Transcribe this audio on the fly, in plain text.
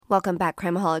Welcome back,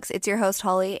 Crimeaholics. It's your host,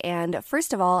 Holly, and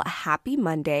first of all, happy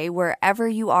Monday. Wherever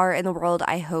you are in the world,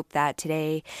 I hope that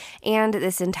today and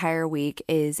this entire week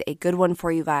is a good one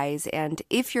for you guys. And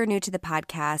if you're new to the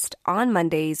podcast, on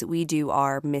Mondays, we do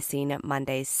our Missing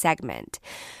Mondays segment.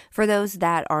 For those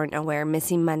that aren't aware,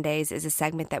 Missing Mondays is a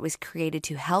segment that was created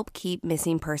to help keep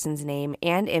missing persons' name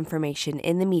and information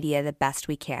in the media the best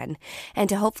we can, and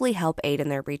to hopefully help aid in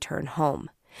their return home.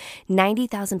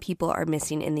 90,000 people are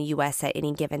missing in the U.S. at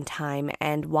any given time,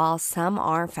 and while some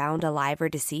are found alive or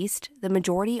deceased, the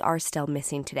majority are still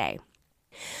missing today.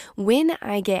 When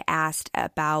I get asked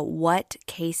about what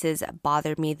cases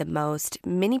bother me the most,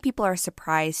 many people are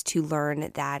surprised to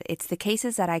learn that it's the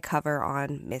cases that I cover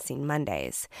on Missing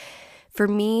Mondays. For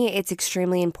me, it's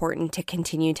extremely important to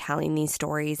continue telling these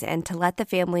stories and to let the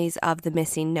families of the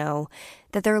missing know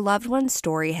that their loved one's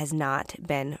story has not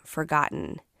been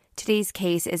forgotten. Today's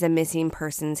case is a missing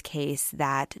persons case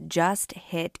that just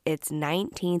hit its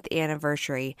 19th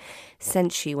anniversary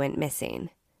since she went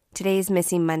missing. Today's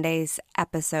Missing Mondays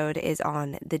episode is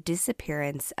on the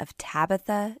disappearance of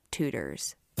Tabitha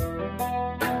Tudors.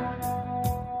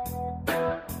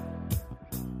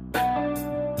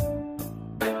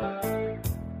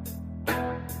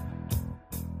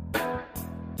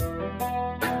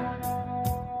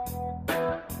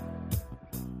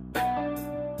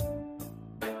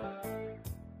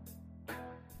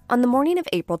 On the morning of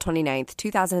April 29,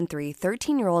 2003,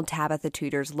 13-year-old Tabitha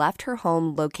Tudors left her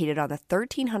home located on the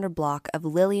 1300 block of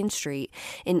Lillian Street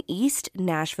in East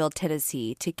Nashville,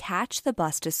 Tennessee, to catch the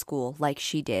bus to school like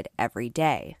she did every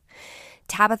day.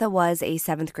 Tabitha was a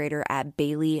 7th grader at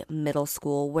Bailey Middle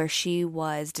School, where she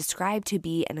was described to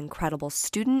be an incredible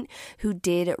student who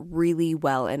did really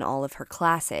well in all of her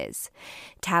classes.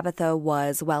 Tabitha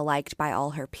was well liked by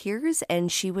all her peers, and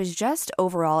she was just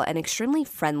overall an extremely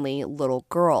friendly little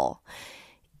girl.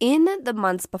 In the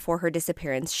months before her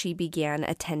disappearance, she began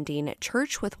attending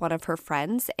church with one of her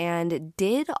friends and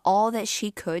did all that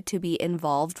she could to be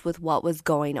involved with what was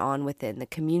going on within the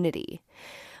community.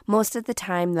 Most of the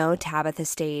time, though, Tabitha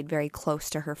stayed very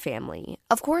close to her family.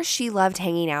 Of course, she loved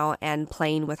hanging out and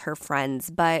playing with her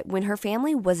friends, but when her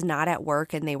family was not at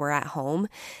work and they were at home,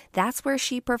 that's where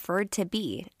she preferred to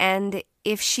be. And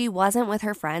if she wasn't with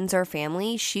her friends or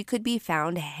family, she could be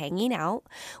found hanging out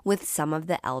with some of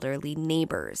the elderly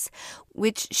neighbors,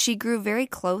 which she grew very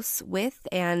close with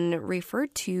and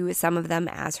referred to some of them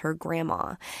as her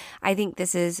grandma. I think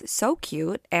this is so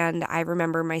cute, and I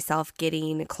remember myself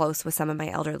getting close with some of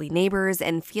my elderly neighbors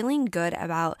and feeling good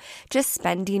about just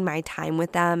spending my time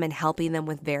with them and helping them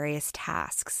with various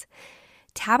tasks.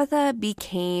 Tabitha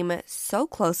became so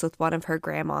close with one of her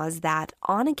grandmas that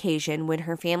on occasion, when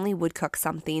her family would cook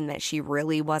something that she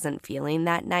really wasn't feeling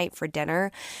that night for dinner,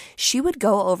 she would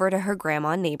go over to her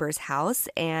grandma neighbor's house,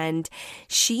 and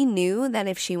she knew that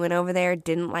if she went over there,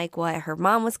 didn't like what her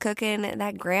mom was cooking,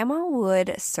 that grandma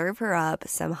would serve her up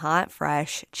some hot,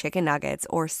 fresh chicken nuggets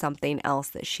or something else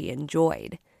that she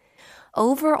enjoyed.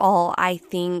 Overall, I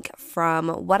think from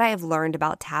what I've learned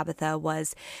about Tabitha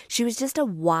was she was just a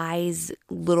wise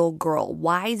little girl,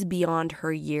 wise beyond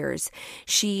her years.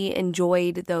 She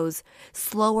enjoyed those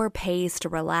slower paced,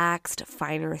 relaxed,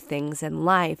 finer things in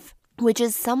life, which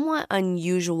is somewhat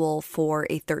unusual for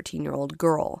a 13-year-old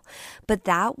girl. But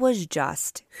that was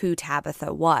just who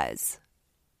Tabitha was.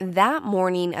 That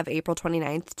morning of April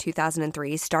 29th,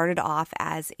 2003 started off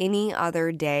as any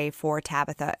other day for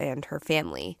Tabitha and her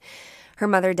family. Her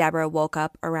mother, Deborah, woke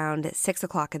up around 6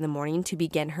 o'clock in the morning to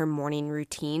begin her morning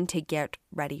routine to get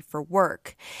ready for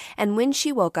work. And when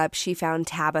she woke up, she found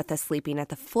Tabitha sleeping at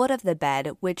the foot of the bed,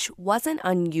 which wasn't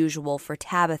unusual for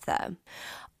Tabitha.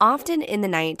 Often in the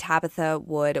night, Tabitha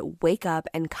would wake up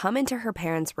and come into her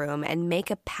parents' room and make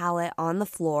a pallet on the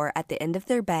floor at the end of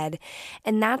their bed,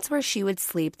 and that's where she would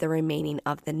sleep the remaining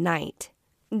of the night.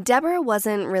 Deborah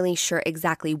wasn't really sure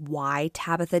exactly why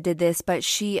Tabitha did this, but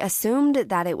she assumed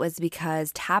that it was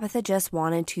because Tabitha just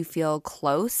wanted to feel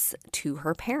close to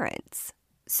her parents.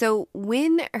 So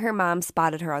when her mom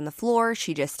spotted her on the floor,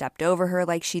 she just stepped over her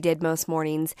like she did most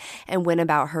mornings and went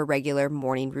about her regular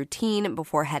morning routine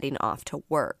before heading off to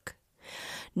work.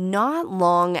 Not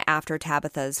long after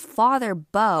Tabitha's father,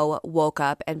 Bo, woke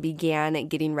up and began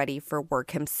getting ready for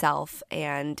work himself,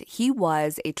 and he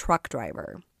was a truck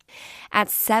driver. At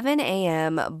 7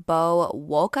 a.m., Bo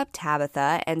woke up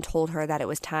Tabitha and told her that it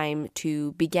was time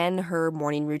to begin her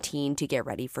morning routine to get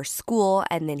ready for school,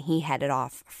 and then he headed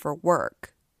off for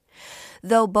work.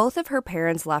 Though both of her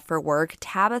parents left for work,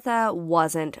 Tabitha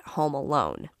wasn't home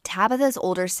alone. Tabitha's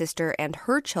older sister and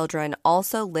her children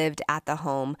also lived at the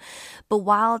home, but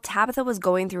while Tabitha was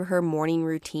going through her morning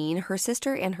routine, her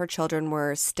sister and her children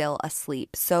were still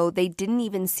asleep, so they didn't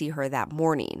even see her that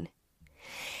morning.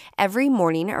 Every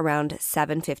morning around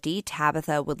 7:50,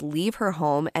 Tabitha would leave her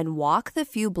home and walk the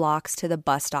few blocks to the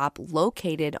bus stop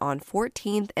located on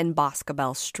 14th and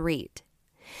Boscobel Street.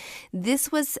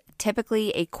 This was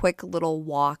typically a quick little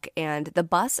walk, and the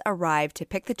bus arrived to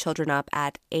pick the children up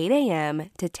at 8 a.m.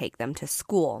 to take them to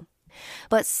school.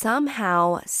 But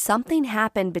somehow, something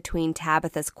happened between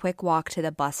Tabitha's quick walk to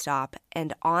the bus stop,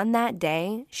 and on that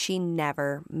day, she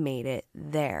never made it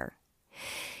there.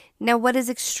 Now, what is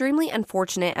extremely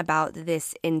unfortunate about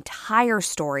this entire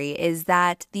story is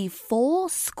that the full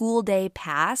school day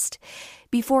passed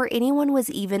before anyone was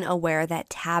even aware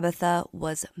that Tabitha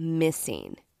was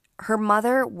missing. Her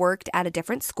mother worked at a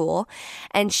different school,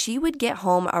 and she would get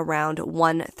home around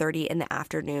 1:30 in the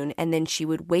afternoon, and then she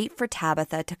would wait for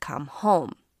Tabitha to come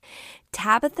home.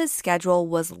 Tabitha's schedule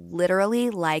was literally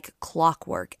like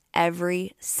clockwork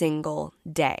every single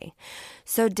day.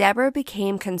 So Deborah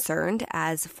became concerned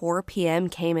as 4 p.m.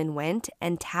 came and went,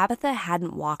 and Tabitha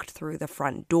hadn't walked through the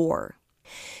front door.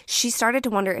 She started to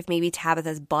wonder if maybe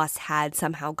Tabitha's bus had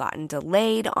somehow gotten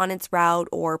delayed on its route,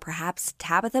 or perhaps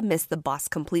Tabitha missed the bus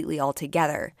completely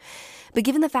altogether. But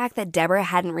given the fact that Deborah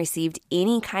hadn't received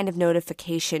any kind of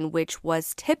notification, which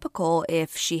was typical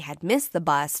if she had missed the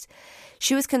bus,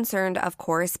 she was concerned, of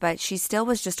course, but she still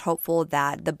was just hopeful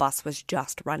that the bus was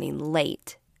just running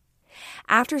late.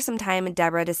 After some time,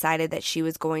 Deborah decided that she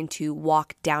was going to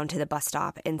walk down to the bus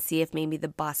stop and see if maybe the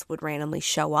bus would randomly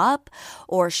show up,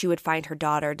 or she would find her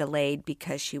daughter delayed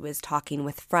because she was talking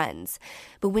with friends.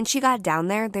 But when she got down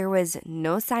there, there was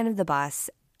no sign of the bus,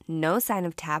 no sign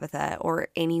of Tabitha or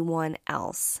anyone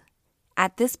else.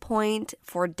 At this point,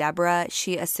 for Deborah,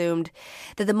 she assumed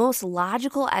that the most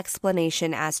logical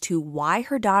explanation as to why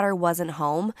her daughter wasn't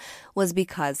home was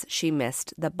because she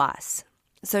missed the bus.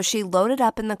 So she loaded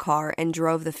up in the car and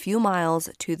drove the few miles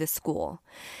to the school.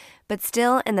 But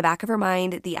still, in the back of her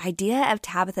mind, the idea of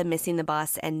Tabitha missing the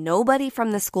bus and nobody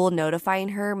from the school notifying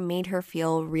her made her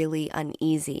feel really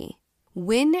uneasy.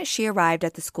 When she arrived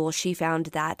at the school, she found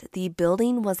that the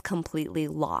building was completely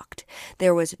locked.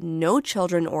 There was no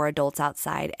children or adults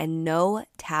outside and no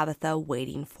Tabitha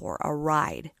waiting for a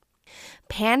ride.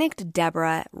 Panicked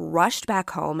Deborah rushed back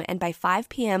home, and by 5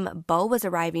 p.m., Bo was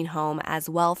arriving home as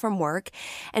well from work,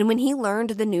 and when he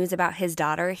learned the news about his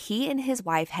daughter, he and his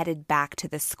wife headed back to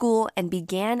the school and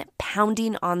began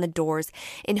pounding on the doors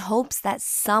in hopes that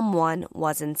someone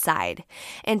was inside.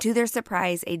 And to their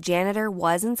surprise, a janitor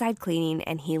was inside cleaning,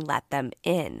 and he let them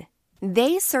in.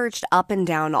 They searched up and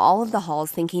down all of the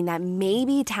halls thinking that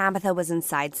maybe Tabitha was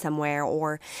inside somewhere,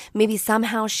 or maybe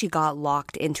somehow she got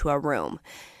locked into a room.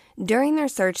 During their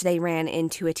search, they ran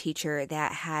into a teacher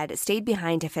that had stayed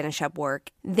behind to finish up work.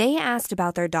 They asked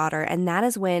about their daughter, and that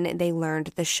is when they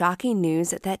learned the shocking news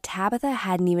that Tabitha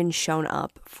hadn't even shown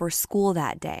up for school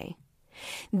that day.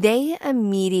 They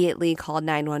immediately called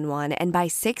 911, and by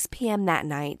 6 p.m. that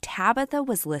night, Tabitha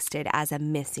was listed as a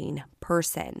missing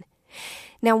person.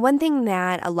 Now, one thing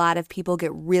that a lot of people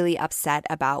get really upset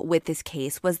about with this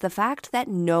case was the fact that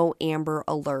no Amber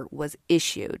Alert was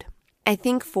issued. I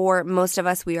think for most of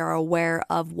us, we are aware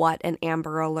of what an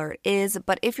Amber Alert is,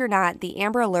 but if you're not, the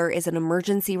Amber Alert is an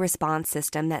emergency response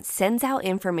system that sends out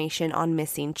information on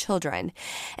missing children.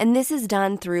 And this is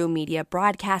done through media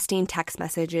broadcasting, text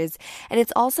messages, and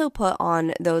it's also put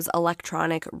on those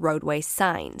electronic roadway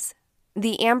signs.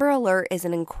 The Amber Alert is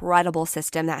an incredible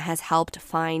system that has helped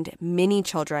find many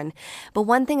children, but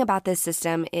one thing about this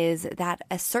system is that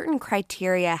a certain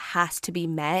criteria has to be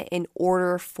met in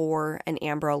order for an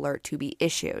Amber Alert to be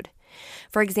issued.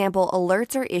 For example,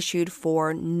 alerts are issued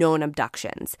for known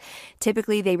abductions.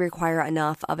 Typically, they require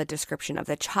enough of a description of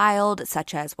the child,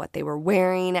 such as what they were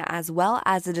wearing, as well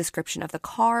as a description of the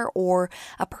car or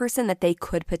a person that they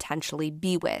could potentially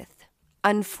be with.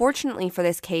 Unfortunately for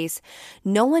this case,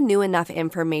 no one knew enough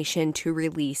information to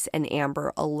release an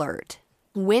Amber Alert.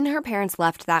 When her parents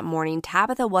left that morning,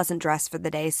 Tabitha wasn't dressed for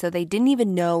the day, so they didn't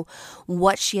even know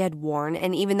what she had worn.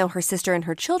 And even though her sister and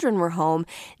her children were home,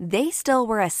 they still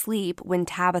were asleep when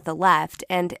Tabitha left.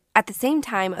 And at the same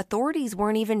time, authorities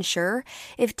weren't even sure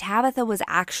if Tabitha was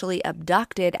actually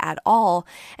abducted at all,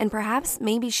 and perhaps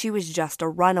maybe she was just a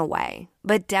runaway.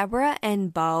 But Deborah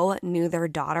and Bo knew their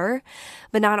daughter.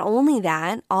 But not only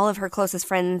that, all of her closest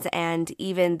friends and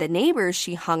even the neighbors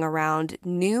she hung around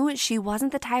knew she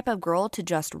wasn't the type of girl to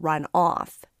just run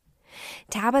off.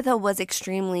 Tabitha was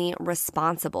extremely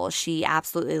responsible. She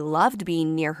absolutely loved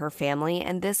being near her family,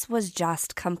 and this was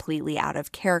just completely out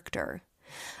of character.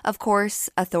 Of course,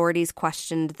 authorities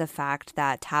questioned the fact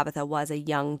that Tabitha was a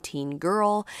young teen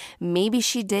girl. Maybe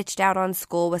she ditched out on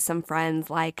school with some friends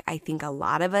like I think a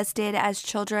lot of us did as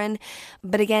children.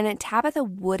 But again, Tabitha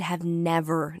would have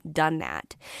never done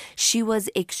that. She was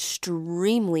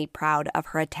extremely proud of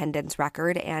her attendance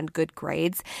record and good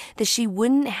grades that she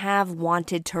wouldn't have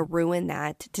wanted to ruin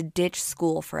that to ditch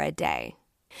school for a day.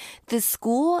 The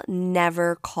school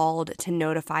never called to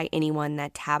notify anyone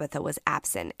that Tabitha was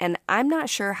absent, and I'm not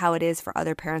sure how it is for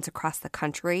other parents across the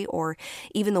country or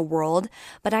even the world,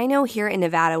 but I know here in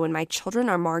Nevada when my children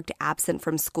are marked absent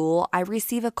from school, I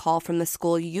receive a call from the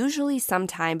school usually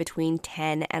sometime between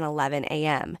 10 and 11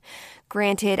 a.m.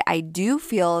 Granted, I do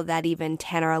feel that even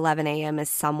 10 or 11 a.m. is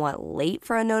somewhat late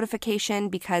for a notification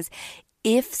because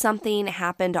if something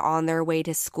happened on their way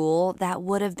to school, that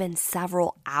would have been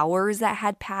several hours that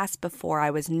had passed before I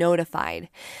was notified.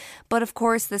 But of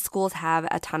course, the schools have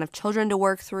a ton of children to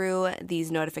work through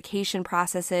these notification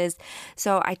processes,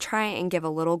 so I try and give a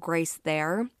little grace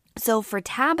there. So for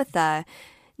Tabitha,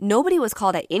 nobody was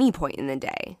called at any point in the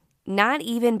day. Not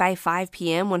even by 5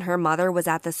 p.m. when her mother was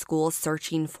at the school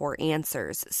searching for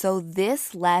answers. So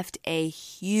this left a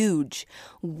huge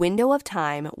window of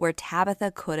time where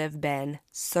Tabitha could have been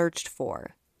searched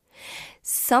for.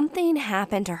 Something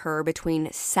happened to her between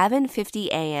 7:50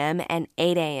 a.m. and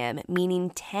 8 a.m.,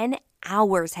 meaning 10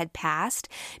 hours had passed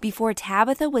before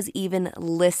Tabitha was even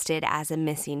listed as a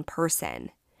missing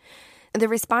person. The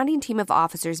responding team of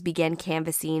officers began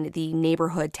canvassing the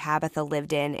neighborhood Tabitha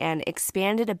lived in and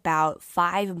expanded about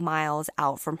 5 miles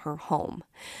out from her home.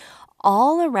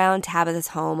 All around Tabitha's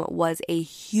home was a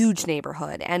huge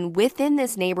neighborhood, and within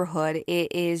this neighborhood,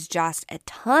 it is just a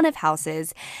ton of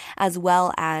houses as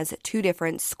well as 2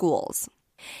 different schools.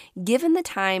 Given the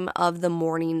time of the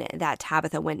morning that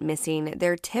Tabitha went missing,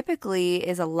 there typically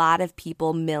is a lot of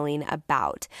people milling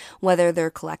about, whether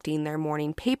they're collecting their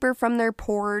morning paper from their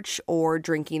porch or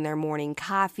drinking their morning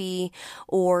coffee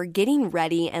or getting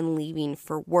ready and leaving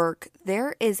for work.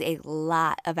 There is a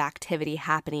lot of activity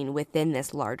happening within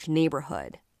this large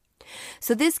neighborhood.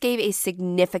 So this gave a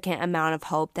significant amount of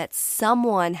hope that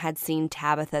someone had seen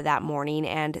Tabitha that morning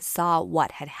and saw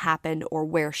what had happened or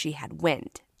where she had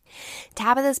went.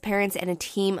 Tabitha's parents and a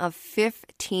team of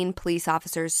 15 police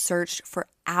officers searched for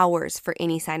hours for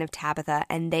any sign of Tabitha,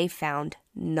 and they found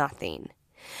nothing.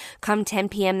 Come 10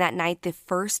 p.m. that night, the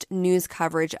first news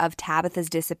coverage of Tabitha's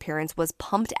disappearance was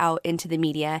pumped out into the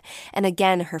media, and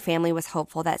again, her family was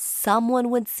hopeful that someone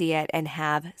would see it and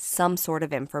have some sort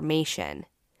of information.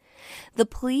 The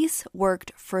police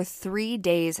worked for 3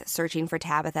 days searching for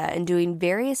Tabitha and doing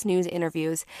various news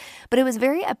interviews, but it was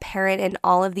very apparent in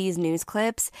all of these news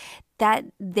clips that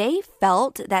they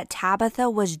felt that Tabitha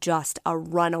was just a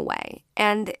runaway.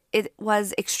 And it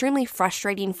was extremely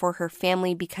frustrating for her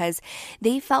family because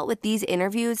they felt with these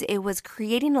interviews, it was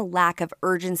creating a lack of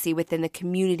urgency within the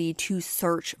community to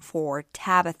search for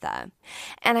Tabitha.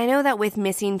 And I know that with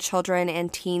missing children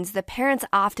and teens, the parents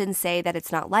often say that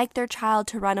it's not like their child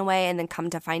to run away and then come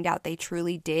to find out they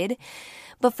truly did.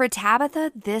 But for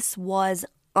Tabitha, this was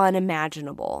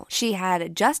unimaginable. She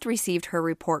had just received her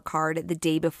report card the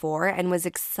day before and was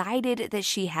excited that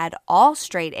she had all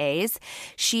straight A's.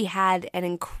 She had an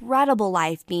incredible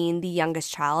life being the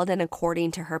youngest child, and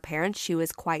according to her parents, she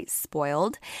was quite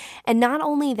spoiled. And not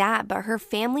only that, but her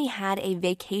family had a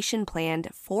vacation planned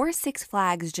for Six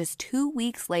Flags just 2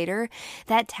 weeks later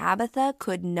that Tabitha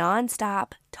could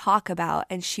nonstop talk about,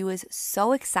 and she was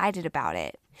so excited about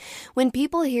it. When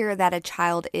people hear that a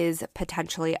child is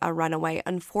potentially a runaway,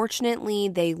 unfortunately,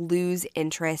 they lose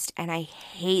interest, and I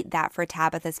hate that for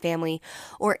Tabitha's family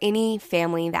or any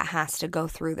family that has to go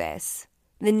through this.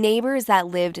 The neighbors that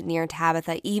lived near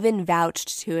Tabitha even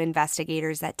vouched to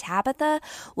investigators that Tabitha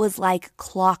was like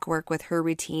clockwork with her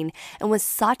routine and was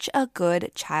such a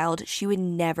good child, she would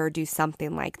never do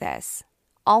something like this.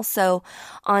 Also,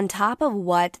 on top of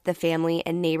what the family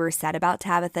and neighbors said about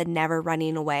Tabitha never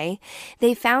running away,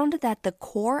 they found that the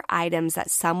core items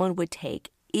that someone would take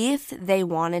if they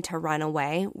wanted to run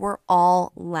away were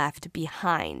all left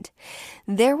behind.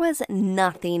 There was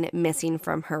nothing missing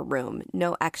from her room.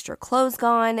 No extra clothes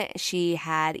gone. She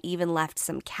had even left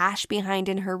some cash behind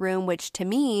in her room, which to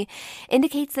me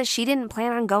indicates that she didn't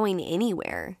plan on going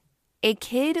anywhere. A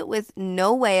kid with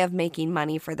no way of making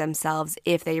money for themselves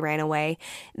if they ran away,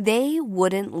 they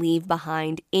wouldn't leave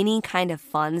behind any kind of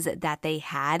funds that they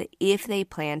had if they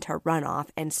planned to run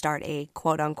off and start a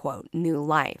quote-unquote new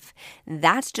life.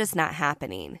 That's just not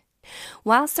happening.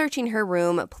 While searching her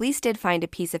room, police did find a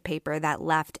piece of paper that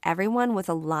left everyone with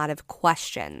a lot of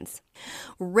questions.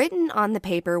 Written on the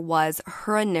paper was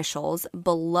her initials.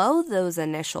 Below those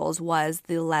initials was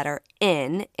the letter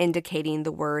N, indicating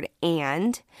the word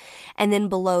and then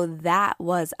below that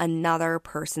was another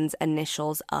person's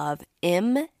initials of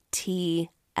MTL.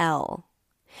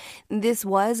 This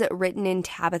was written in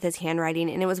Tabitha's handwriting,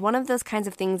 and it was one of those kinds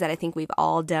of things that I think we've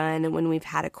all done when we've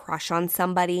had a crush on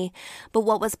somebody. But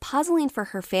what was puzzling for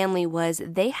her family was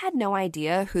they had no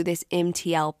idea who this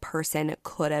MTL person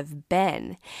could have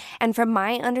been. And from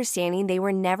my understanding, they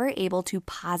were never able to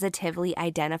positively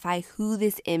identify who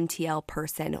this MTL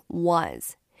person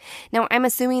was. Now, I'm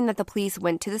assuming that the police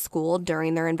went to the school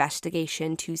during their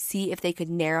investigation to see if they could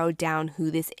narrow down who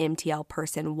this MTL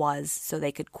person was so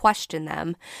they could question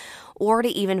them, or to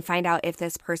even find out if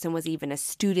this person was even a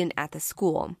student at the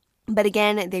school. But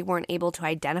again, they weren't able to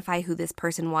identify who this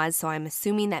person was, so I'm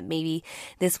assuming that maybe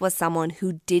this was someone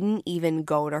who didn't even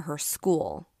go to her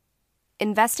school.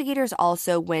 Investigators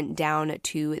also went down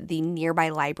to the nearby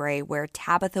library where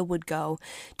Tabitha would go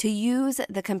to use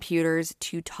the computers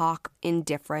to talk in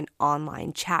different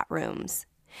online chat rooms.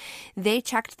 They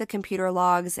checked the computer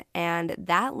logs, and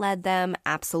that led them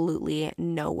absolutely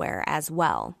nowhere as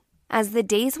well. As the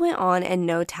days went on and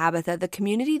no Tabitha, the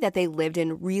community that they lived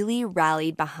in really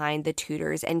rallied behind the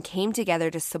Tudors and came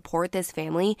together to support this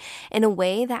family in a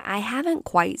way that I haven't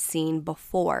quite seen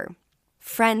before.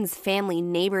 Friends, family,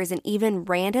 neighbors, and even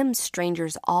random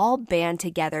strangers all band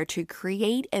together to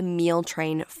create a meal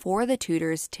train for the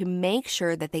Tudors to make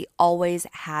sure that they always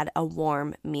had a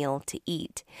warm meal to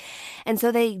eat. And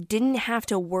so they didn't have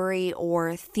to worry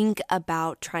or think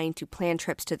about trying to plan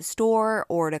trips to the store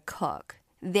or to cook.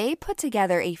 They put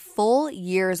together a full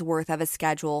year's worth of a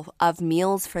schedule of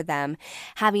meals for them,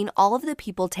 having all of the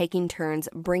people taking turns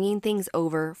bringing things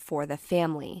over for the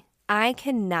family. I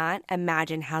cannot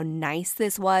imagine how nice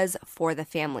this was for the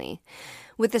family.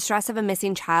 With the stress of a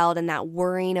missing child and that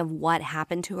worrying of what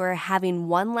happened to her, having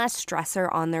one less stressor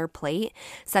on their plate,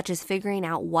 such as figuring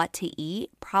out what to eat,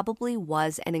 probably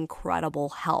was an incredible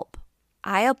help.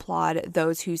 I applaud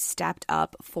those who stepped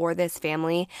up for this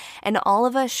family, and all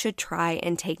of us should try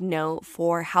and take note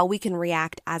for how we can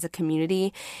react as a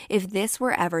community if this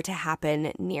were ever to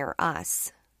happen near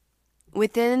us.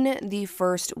 Within the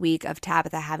first week of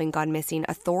Tabitha having gone missing,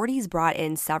 authorities brought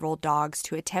in several dogs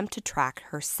to attempt to track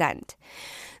her scent.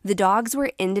 The dogs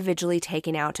were individually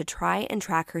taken out to try and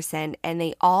track her scent, and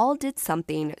they all did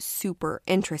something super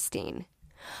interesting.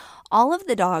 All of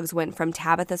the dogs went from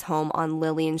Tabitha's home on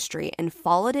Lillian Street and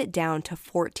followed it down to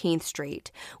 14th Street,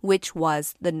 which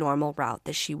was the normal route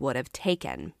that she would have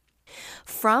taken.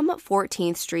 From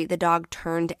 14th Street, the dog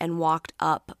turned and walked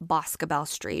up Boscobel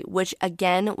Street, which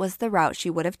again was the route she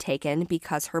would have taken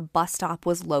because her bus stop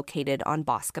was located on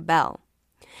Boscobel.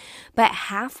 But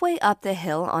halfway up the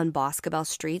hill on Boscobel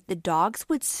Street, the dogs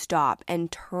would stop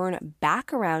and turn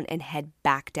back around and head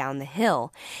back down the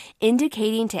hill,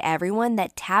 indicating to everyone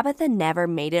that Tabitha never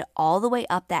made it all the way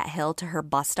up that hill to her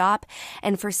bus stop,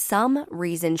 and for some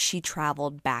reason she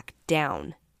traveled back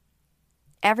down.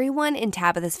 Everyone in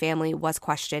Tabitha's family was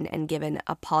questioned and given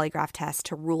a polygraph test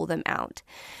to rule them out.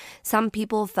 Some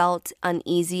people felt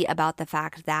uneasy about the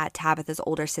fact that Tabitha's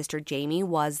older sister Jamie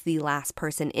was the last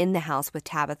person in the house with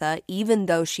Tabitha, even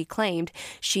though she claimed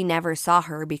she never saw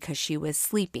her because she was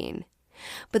sleeping.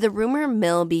 But the rumor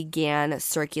mill began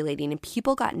circulating and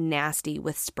people got nasty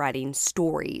with spreading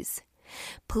stories.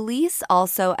 Police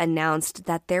also announced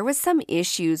that there was some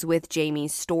issues with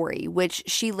Jamie's story, which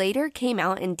she later came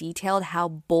out and detailed how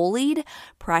bullied,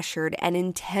 pressured, and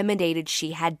intimidated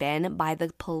she had been by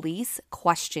the police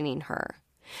questioning her.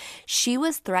 She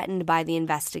was threatened by the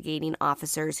investigating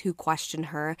officers who questioned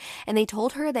her, and they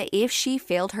told her that if she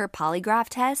failed her polygraph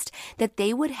test, that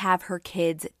they would have her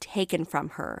kids taken from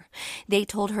her. They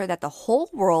told her that the whole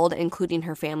world, including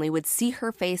her family, would see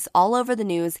her face all over the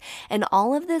news, and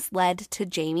all of this led to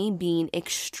Jamie being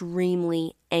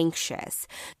extremely anxious.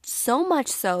 So much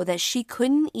so that she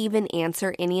couldn't even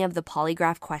answer any of the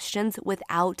polygraph questions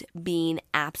without being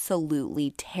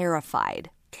absolutely terrified.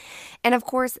 And of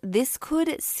course, this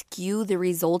could skew the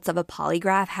results of a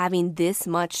polygraph having this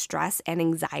much stress and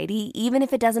anxiety, even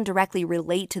if it doesn't directly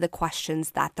relate to the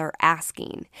questions that they're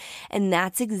asking. And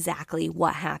that's exactly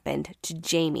what happened to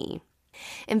Jamie.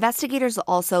 Investigators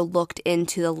also looked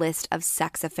into the list of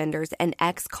sex offenders and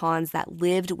ex-cons that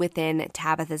lived within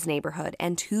Tabitha's neighborhood,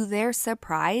 and to their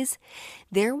surprise,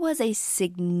 there was a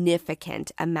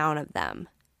significant amount of them.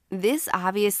 This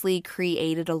obviously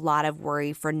created a lot of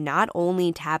worry for not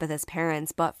only Tabitha's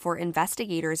parents, but for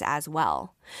investigators as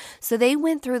well. So they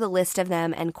went through the list of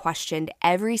them and questioned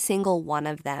every single one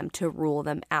of them to rule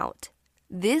them out.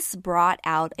 This brought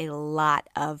out a lot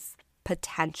of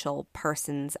potential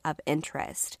persons of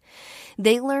interest.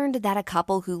 They learned that a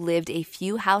couple who lived a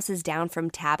few houses down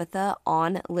from Tabitha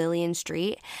on Lillian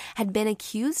Street had been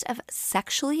accused of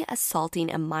sexually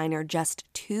assaulting a minor just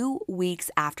 2 weeks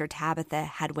after Tabitha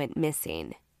had went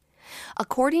missing.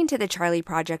 According to the Charley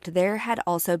Project, there had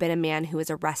also been a man who was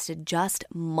arrested just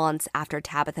months after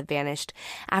Tabitha vanished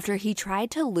after he tried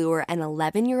to lure an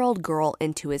 11-year-old girl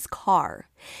into his car.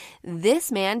 This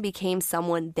man became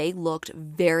someone they looked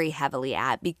very heavily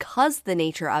at because of the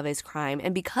nature of his crime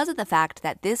and because of the fact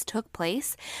that this took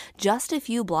place just a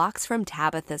few blocks from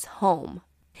Tabitha's home.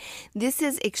 This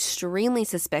is extremely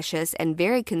suspicious and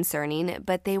very concerning,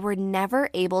 but they were never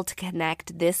able to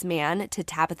connect this man to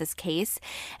Tabitha's case,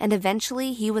 and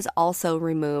eventually he was also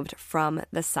removed from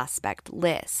the suspect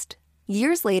list.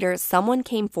 Years later, someone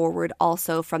came forward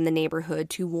also from the neighborhood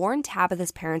to warn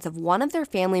Tabitha's parents of one of their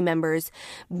family members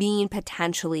being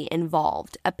potentially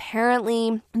involved.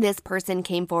 Apparently, this person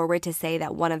came forward to say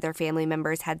that one of their family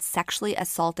members had sexually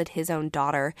assaulted his own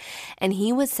daughter, and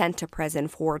he was sent to prison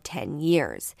for 10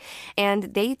 years.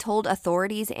 And they told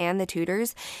authorities and the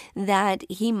tutors that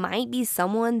he might be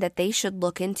someone that they should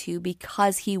look into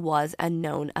because he was a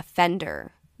known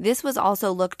offender. This was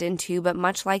also looked into, but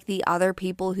much like the other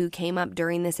people who came up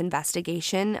during this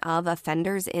investigation of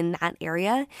offenders in that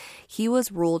area, he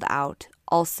was ruled out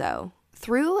also.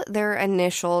 Through their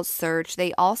initial search,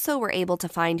 they also were able to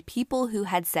find people who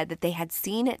had said that they had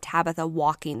seen Tabitha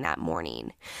walking that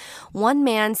morning. One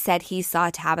man said he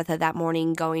saw Tabitha that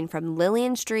morning going from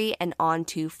Lillian Street and on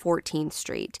to 14th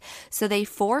Street, so they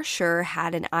for sure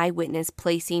had an eyewitness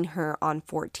placing her on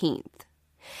 14th.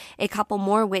 A couple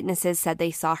more witnesses said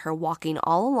they saw her walking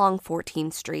all along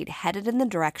 14th Street, headed in the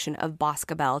direction of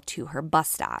Boscobel to her bus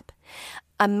stop.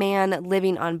 A man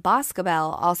living on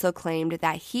Boscobel also claimed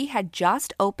that he had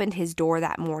just opened his door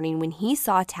that morning when he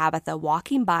saw Tabitha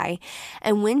walking by,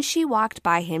 and when she walked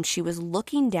by him, she was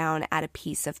looking down at a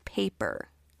piece of paper.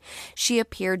 She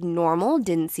appeared normal,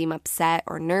 didn't seem upset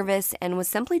or nervous, and was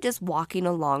simply just walking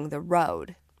along the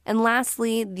road. And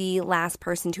lastly, the last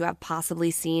person to have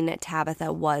possibly seen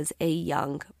Tabitha was a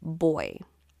young boy.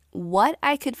 What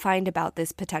I could find about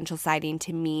this potential sighting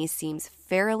to me seems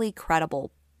fairly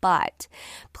credible, but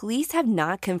police have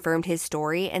not confirmed his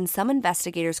story, and some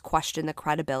investigators question the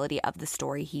credibility of the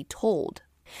story he told.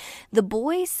 The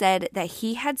boy said that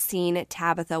he had seen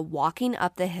Tabitha walking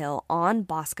up the hill on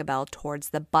Boscobel towards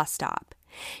the bus stop.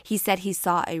 He said he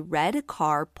saw a red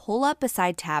car pull up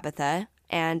beside Tabitha,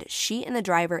 and she and the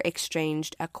driver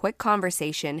exchanged a quick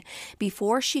conversation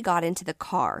before she got into the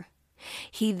car.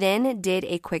 He then did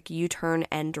a quick U-turn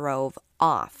and drove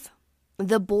off.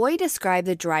 The boy described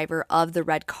the driver of the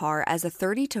red car as a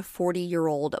 30 to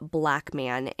 40-year-old black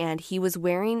man, and he was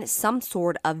wearing some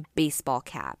sort of baseball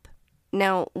cap.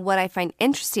 Now, what I find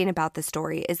interesting about the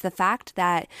story is the fact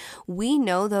that we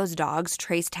know those dogs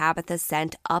traced Tabitha's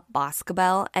scent up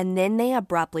Boscobel, and then they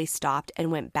abruptly stopped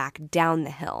and went back down the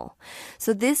hill.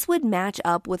 So this would match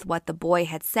up with what the boy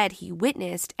had said he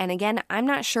witnessed, and again, I'm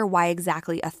not sure why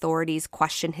exactly authorities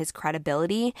question his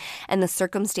credibility and the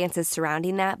circumstances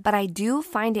surrounding that, but I do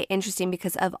find it interesting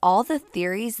because of all the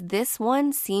theories, this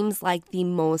one seems like the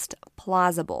most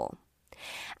plausible.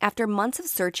 After months of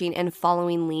searching and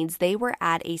following leads, they were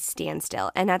at a standstill,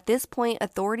 and at this point,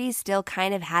 authorities still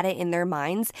kind of had it in their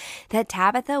minds that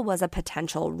Tabitha was a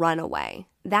potential runaway.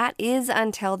 That is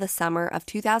until the summer of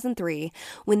 2003,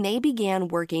 when they began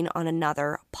working on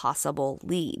another possible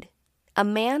lead. A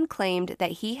man claimed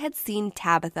that he had seen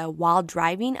Tabitha while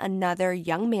driving another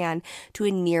young man to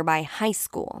a nearby high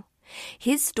school.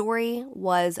 His story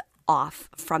was off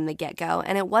from the get-go,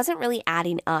 and it wasn't really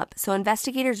adding up, so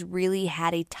investigators really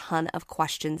had a ton of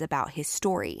questions about his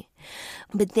story.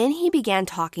 But then he began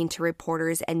talking to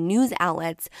reporters and news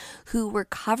outlets who were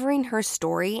covering her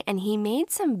story, and he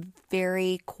made some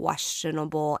very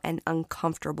questionable and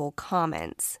uncomfortable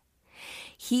comments.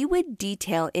 He would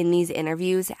detail in these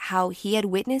interviews how he had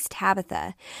witnessed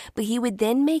Tabitha, but he would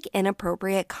then make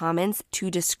inappropriate comments to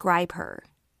describe her.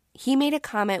 He made a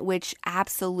comment which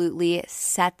absolutely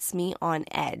sets me on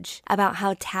edge about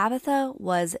how Tabitha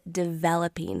was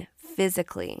developing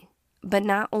physically. But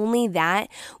not only that,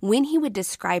 when he would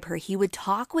describe her, he would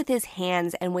talk with his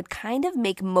hands and would kind of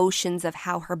make motions of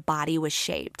how her body was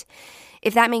shaped.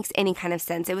 If that makes any kind of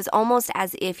sense, it was almost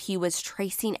as if he was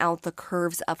tracing out the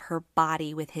curves of her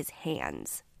body with his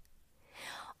hands.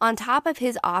 On top of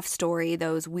his off story,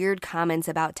 those weird comments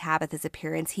about Tabitha's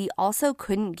appearance, he also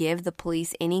couldn't give the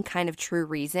police any kind of true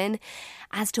reason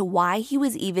as to why he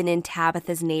was even in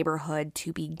Tabitha's neighborhood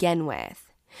to begin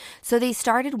with. So they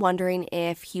started wondering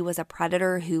if he was a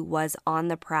predator who was on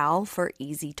the prowl for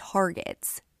easy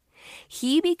targets.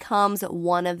 He becomes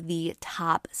one of the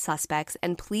top suspects,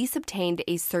 and police obtained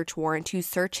a search warrant to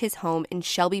search his home in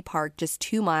Shelby Park, just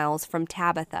 2 miles from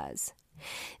Tabitha's.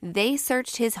 They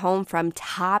searched his home from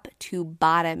top to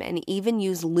bottom and even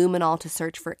used luminol to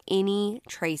search for any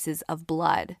traces of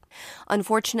blood.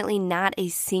 Unfortunately, not a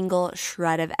single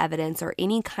shred of evidence or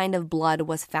any kind of blood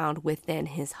was found within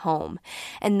his home.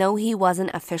 And though he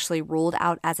wasn't officially ruled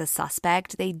out as a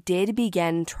suspect, they did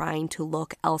begin trying to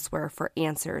look elsewhere for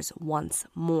answers once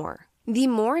more. The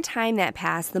more time that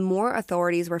passed, the more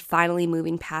authorities were finally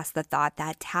moving past the thought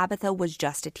that Tabitha was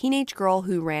just a teenage girl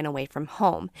who ran away from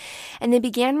home, and they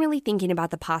began really thinking about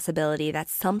the possibility that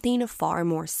something far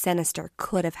more sinister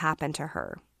could have happened to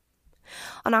her.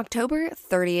 On October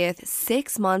 30th,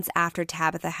 6 months after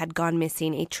Tabitha had gone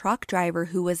missing, a truck driver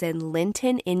who was in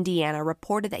Linton, Indiana,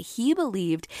 reported that he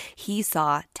believed he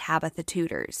saw Tabitha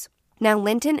Tudors. Now,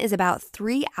 Linton is about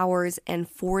 3 hours and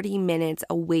 40 minutes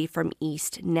away from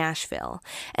East Nashville,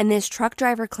 and this truck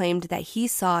driver claimed that he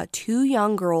saw 2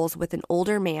 young girls with an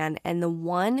older man, and the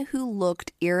one who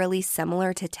looked eerily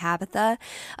similar to Tabitha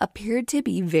appeared to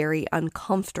be very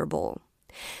uncomfortable.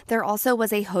 There also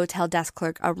was a hotel desk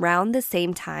clerk around the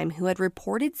same time who had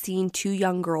reported seeing 2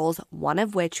 young girls, one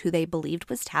of which who they believed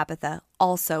was Tabitha,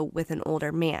 also with an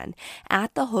older man,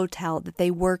 at the hotel that they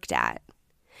worked at.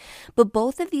 But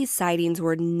both of these sightings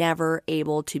were never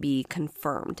able to be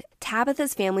confirmed.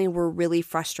 Tabitha's family were really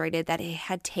frustrated that it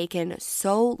had taken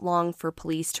so long for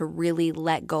police to really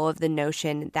let go of the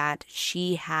notion that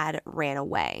she had ran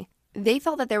away. They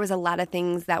felt that there was a lot of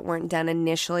things that weren't done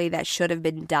initially that should have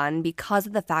been done because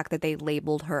of the fact that they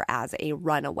labeled her as a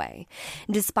runaway,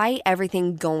 despite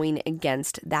everything going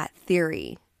against that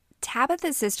theory.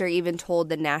 Tabitha's sister even told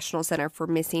the National Center for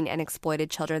Missing and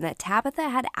Exploited Children that Tabitha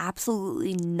had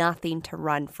absolutely nothing to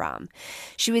run from.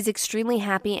 She was extremely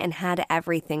happy and had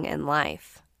everything in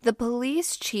life. The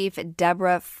police chief,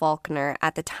 Deborah Faulkner,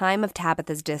 at the time of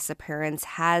Tabitha's disappearance,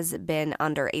 has been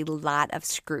under a lot of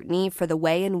scrutiny for the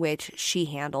way in which she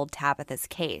handled Tabitha's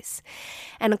case.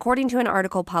 And according to an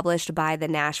article published by the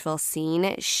Nashville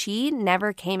Scene, she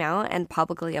never came out and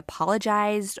publicly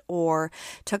apologized or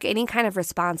took any kind of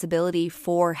responsibility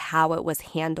for how it was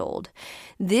handled.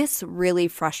 This really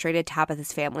frustrated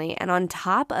Tabitha's family, and on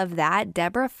top of that,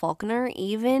 Deborah Faulkner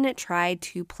even tried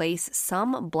to place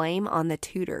some blame on the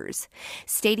Tudors,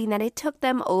 stating that it took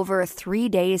them over 3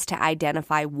 days to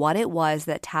identify what it was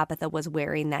that Tabitha was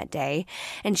wearing that day,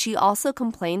 and she also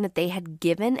complained that they had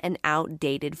given an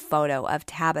outdated photo of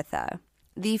Tabitha.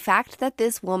 The fact that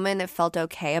this woman felt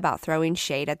okay about throwing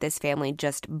shade at this family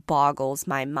just boggles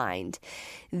my mind.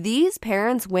 These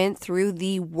parents went through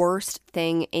the worst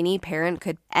thing any parent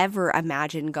could ever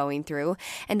imagine going through,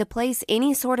 and to place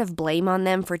any sort of blame on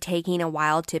them for taking a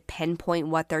while to pinpoint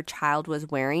what their child was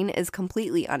wearing is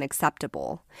completely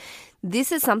unacceptable.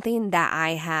 This is something that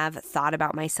I have thought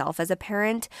about myself as a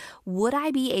parent. Would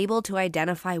I be able to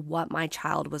identify what my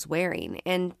child was wearing?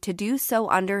 And to do so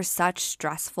under such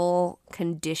stressful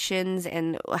conditions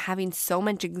and having so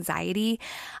much anxiety,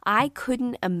 I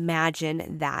couldn't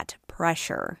imagine that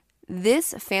pressure.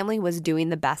 This family was doing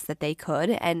the best that they could,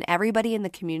 and everybody in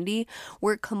the community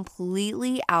were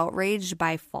completely outraged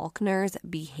by Faulkner's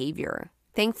behavior.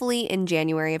 Thankfully, in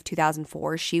January of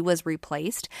 2004, she was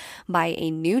replaced by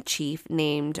a new chief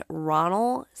named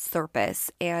Ronald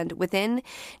Serpis, and within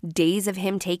days of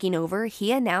him taking over,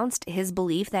 he announced his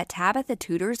belief that Tabitha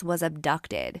Tudors was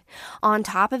abducted. On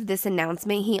top of this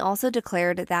announcement, he also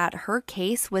declared that her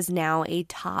case was now a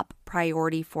top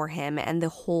priority for him and the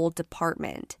whole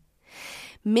department.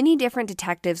 Many different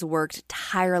detectives worked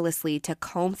tirelessly to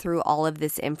comb through all of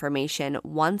this information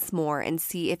once more and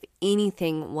see if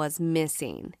anything was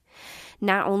missing.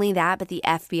 Not only that, but the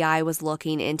FBI was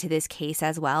looking into this case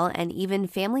as well, and even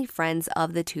family friends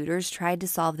of the Tudors tried to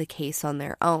solve the case on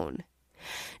their own.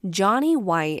 Johnny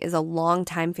White is a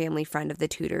longtime family friend of the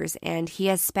Tudors, and he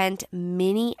has spent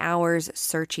many hours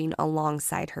searching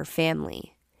alongside her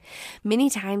family. Many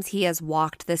times he has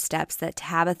walked the steps that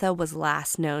Tabitha was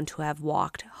last known to have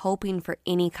walked, hoping for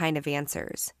any kind of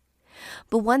answers.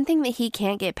 But one thing that he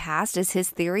can't get past is his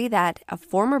theory that a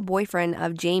former boyfriend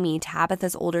of Jamie,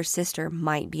 Tabitha's older sister,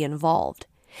 might be involved.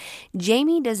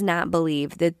 Jamie does not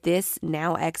believe that this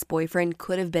now ex-boyfriend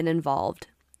could have been involved.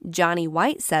 Johnny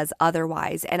White says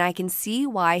otherwise, and I can see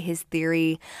why his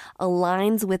theory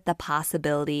aligns with the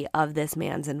possibility of this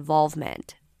man's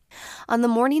involvement. On the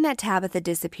morning that Tabitha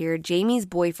disappeared, Jamie's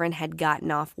boyfriend had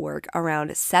gotten off work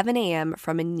around 7 a.m.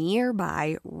 from a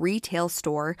nearby retail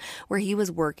store where he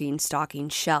was working stocking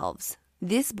shelves.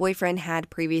 This boyfriend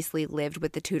had previously lived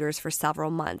with the Tudors for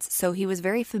several months, so he was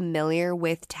very familiar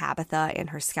with Tabitha and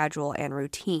her schedule and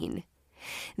routine.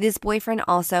 This boyfriend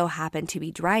also happened to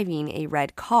be driving a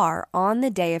red car on the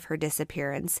day of her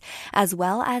disappearance, as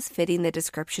well as fitting the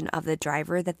description of the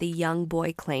driver that the young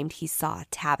boy claimed he saw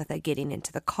Tabitha getting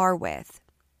into the car with.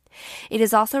 It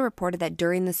is also reported that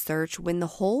during the search, when the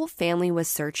whole family was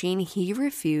searching, he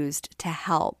refused to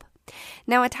help.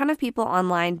 Now, a ton of people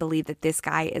online believe that this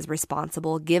guy is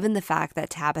responsible given the fact that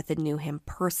Tabitha knew him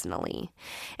personally.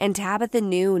 And Tabitha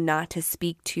knew not to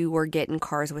speak to or get in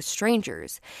cars with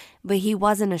strangers. But he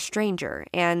wasn't a stranger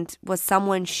and was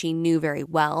someone she knew very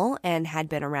well and had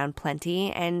been around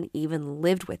plenty and even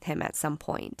lived with him at some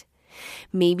point.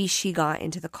 Maybe she got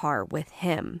into the car with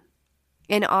him.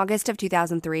 In August of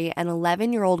 2003, an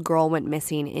 11-year-old girl went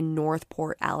missing in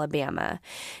Northport, Alabama.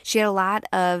 She had a lot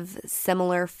of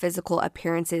similar physical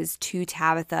appearances to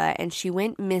Tabitha, and she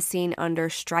went missing under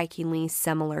strikingly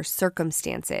similar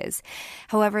circumstances.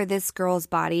 However, this girl's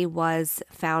body was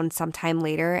found sometime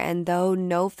later, and though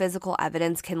no physical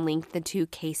evidence can link the two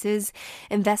cases,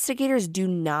 investigators do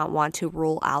not want to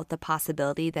rule out the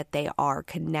possibility that they are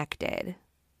connected.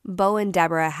 Bo and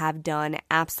Deborah have done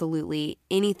absolutely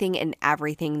anything and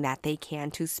everything that they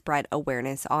can to spread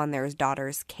awareness on their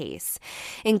daughter's case,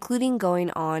 including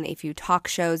going on a few talk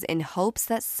shows in hopes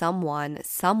that someone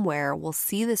somewhere will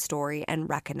see the story and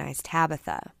recognize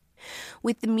Tabitha.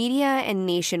 With the media and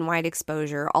nationwide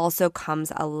exposure also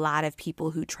comes a lot of people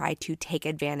who try to take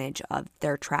advantage of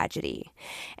their tragedy.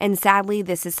 And sadly,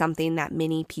 this is something that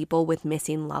many people with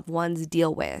missing loved ones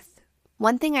deal with.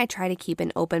 One thing I try to keep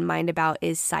an open mind about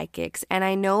is psychics, and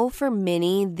I know for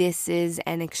many this is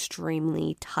an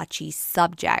extremely touchy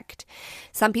subject.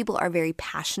 Some people are very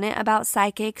passionate about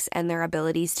psychics and their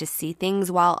abilities to see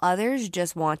things, while others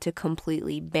just want to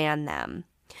completely ban them.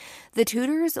 The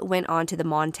Tudors went on to the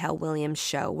Montel Williams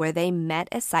show where they met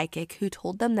a psychic who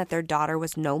told them that their daughter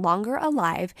was no longer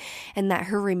alive and that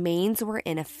her remains were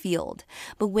in a field.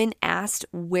 But when asked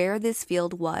where this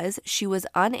field was, she was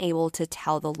unable to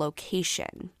tell the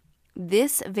location.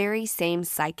 This very same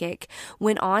psychic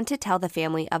went on to tell the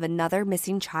family of another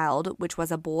missing child, which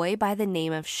was a boy by the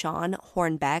name of Sean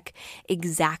Hornbeck,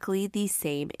 exactly the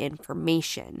same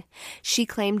information. She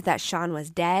claimed that Sean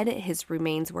was dead, his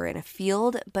remains were in a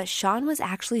field, but Sean was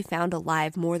actually found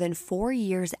alive more than 4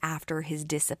 years after his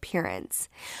disappearance,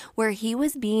 where he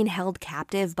was being held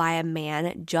captive by a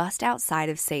man just outside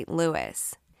of St.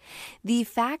 Louis. The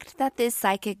fact that this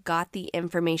psychic got the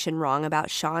information wrong about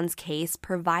Sean's case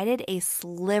provided a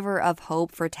sliver of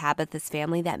hope for Tabitha's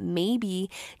family that maybe,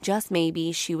 just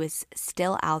maybe, she was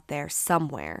still out there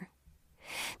somewhere.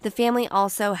 The family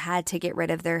also had to get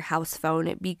rid of their house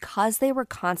phone because they were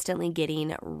constantly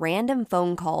getting random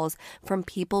phone calls from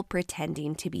people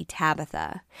pretending to be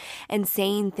Tabitha and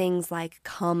saying things like,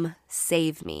 "Come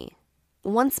save me."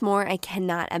 Once more, I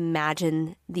cannot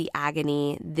imagine the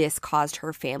agony this caused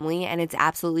her family, and it's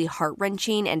absolutely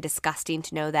heart-wrenching and disgusting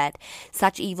to know that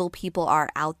such evil people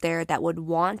are out there that would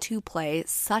want to play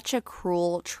such a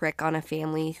cruel trick on a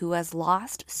family who has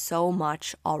lost so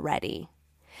much already.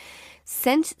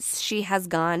 Since she has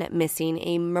gone missing,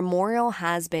 a memorial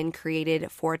has been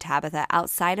created for Tabitha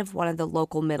outside of one of the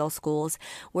local middle schools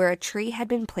where a tree had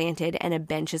been planted and a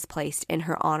bench is placed in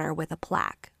her honor with a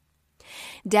plaque.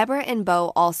 Deborah and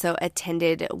Bo also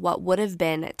attended what would have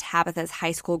been Tabitha's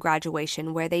high school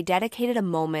graduation, where they dedicated a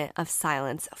moment of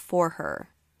silence for her.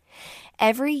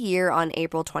 Every year on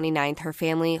April 29th, her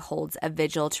family holds a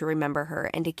vigil to remember her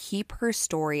and to keep her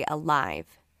story alive.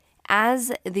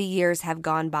 As the years have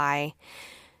gone by,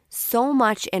 so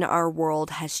much in our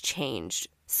world has changed.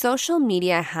 Social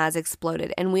media has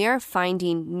exploded, and we are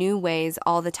finding new ways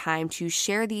all the time to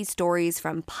share these stories,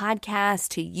 from podcasts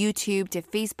to YouTube to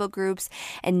Facebook groups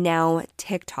and now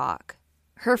TikTok.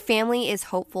 Her family is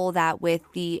hopeful that with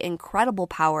the incredible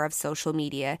power of social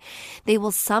media, they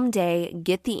will someday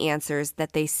get the answers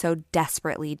that they so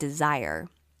desperately desire.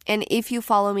 And if you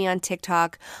follow me on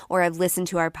TikTok or have listened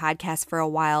to our podcast for a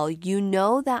while, you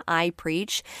know that I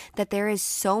preach that there is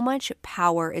so much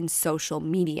power in social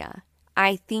media.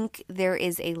 I think there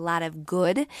is a lot of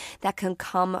good that can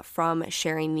come from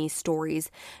sharing these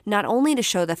stories, not only to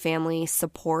show the family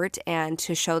support and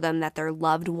to show them that their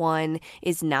loved one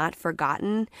is not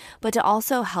forgotten, but to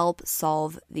also help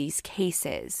solve these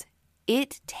cases.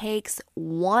 It takes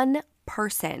one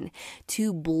person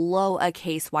to blow a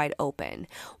case wide open,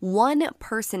 one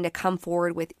person to come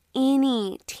forward with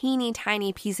any teeny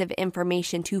tiny piece of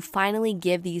information to finally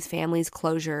give these families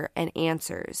closure and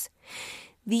answers.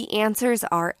 The answers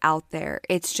are out there.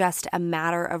 It's just a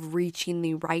matter of reaching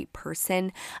the right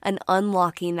person and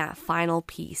unlocking that final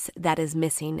piece that is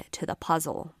missing to the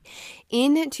puzzle.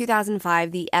 In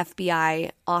 2005, the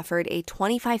FBI offered a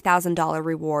 $25,000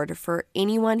 reward for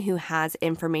anyone who has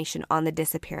information on the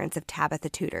disappearance of Tabitha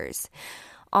Tudors.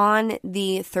 On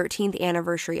the 13th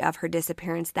anniversary of her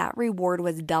disappearance, that reward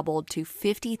was doubled to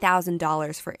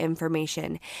 $50,000 for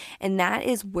information, and that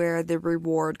is where the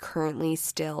reward currently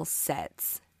still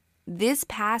sits. This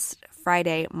past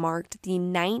Friday marked the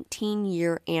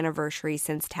 19-year anniversary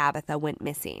since Tabitha went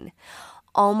missing.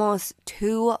 Almost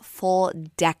 2 full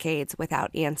decades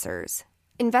without answers.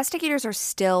 Investigators are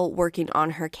still working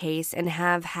on her case and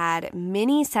have had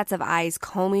many sets of eyes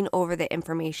combing over the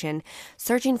information,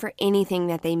 searching for anything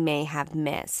that they may have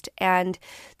missed. And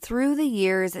through the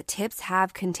years, tips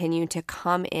have continued to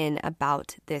come in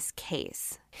about this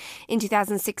case. In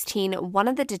 2016, one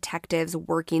of the detectives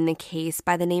working the case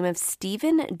by the name of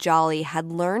Stephen Jolly had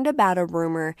learned about a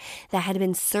rumor that had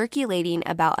been circulating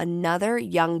about another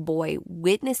young boy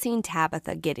witnessing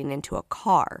Tabitha getting into a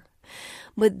car.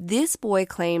 But this boy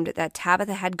claimed that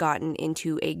Tabitha had gotten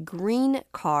into a green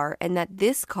car and that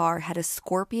this car had a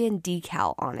scorpion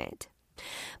decal on it.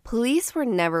 Police were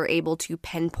never able to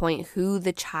pinpoint who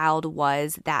the child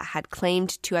was that had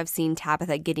claimed to have seen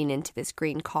Tabitha getting into this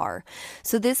green car,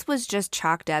 so this was just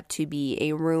chalked up to be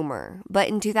a rumor. But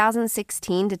in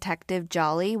 2016, Detective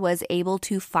Jolly was able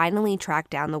to finally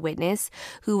track down the witness,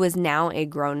 who was now a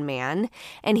grown man,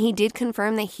 and he did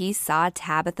confirm that he saw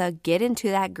Tabitha get into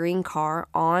that green car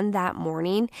on that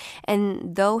morning,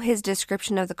 and though his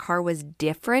description of the car was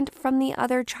different from the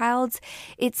other child's,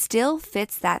 it still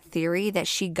fits that theory that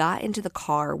she got into the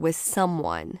car with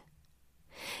someone.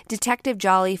 Detective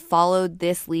Jolly followed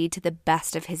this lead to the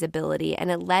best of his ability,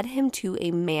 and it led him to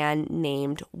a man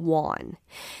named Juan.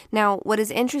 Now, what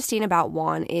is interesting about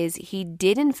Juan is he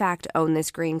did in fact own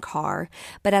this green car,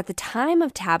 but at the time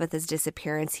of Tabitha's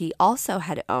disappearance, he also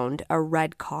had owned a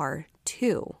red car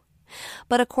too.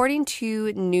 But according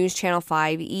to News Channel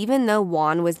 5, even though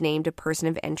Juan was named a person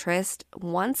of interest,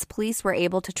 once police were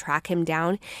able to track him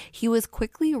down, he was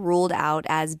quickly ruled out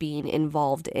as being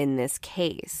involved in this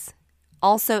case.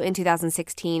 Also in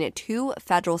 2016, 2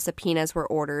 federal subpoenas were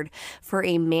ordered for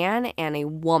a man and a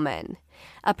woman.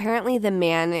 Apparently, the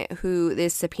man who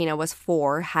this subpoena was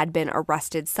for had been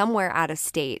arrested somewhere out of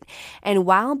state, and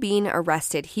while being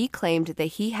arrested, he claimed that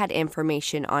he had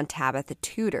information on Tabitha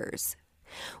Tudors.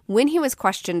 When he was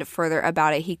questioned further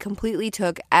about it, he completely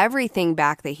took everything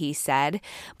back that he said,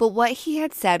 but what he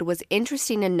had said was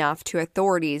interesting enough to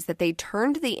authorities that they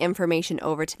turned the information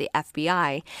over to the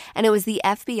FBI, and it was the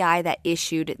FBI that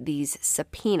issued these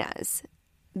subpoenas.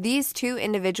 These 2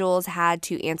 individuals had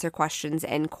to answer questions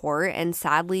in court, and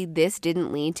sadly, this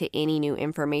didn't lead to any new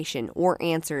information or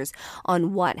answers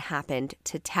on what happened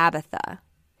to Tabitha.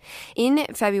 In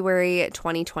February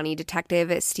 2020,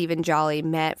 Detective Stephen Jolly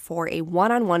met for a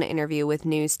one-on-one interview with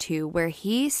News 2 where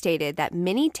he stated that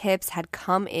many tips had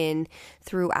come in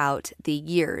throughout the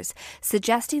years,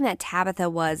 suggesting that Tabitha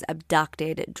was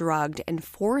abducted, drugged, and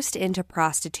forced into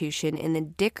prostitution in the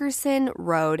Dickerson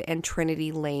Road and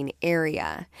Trinity Lane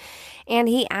area. And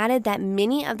he added that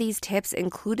many of these tips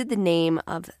included the name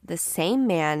of the same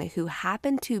man who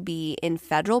happened to be in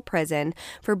federal prison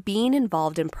for being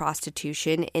involved in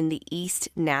prostitution in the East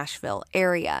Nashville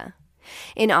area.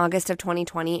 In August of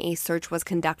 2020, a search was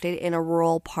conducted in a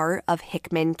rural part of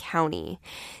Hickman County.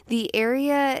 The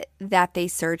area that they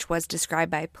searched was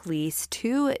described by police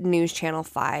to News Channel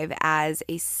 5 as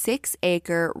a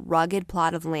 6-acre rugged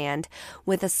plot of land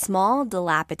with a small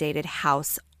dilapidated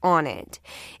house on it.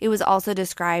 It was also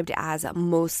described as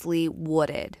mostly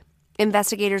wooded.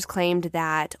 Investigators claimed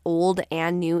that old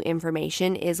and new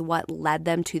information is what led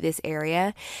them to this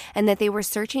area, and that they were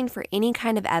searching for any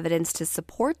kind of evidence to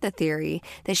support the theory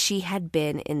that she had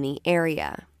been in the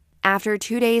area. After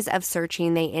 2 days of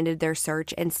searching, they ended their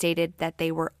search and stated that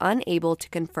they were unable to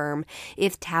confirm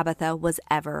if Tabitha was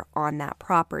ever on that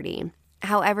property.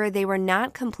 However, they were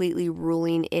not completely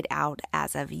ruling it out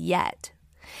as of yet.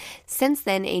 Since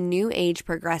then, a new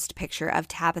age-progressed picture of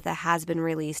Tabitha has been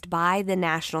released by the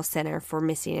National Center for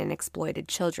Missing and Exploited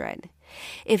Children.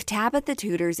 If Tabitha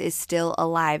Tudors is still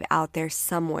alive out there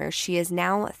somewhere, she is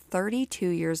now 32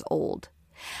 years old.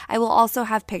 I will also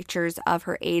have pictures of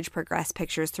her age-progressed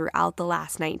pictures throughout the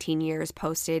last 19 years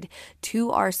posted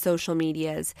to our social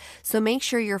medias, so make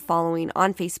sure you're following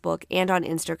on Facebook and on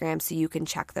Instagram so you can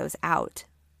check those out.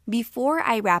 Before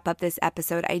I wrap up this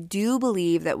episode, I do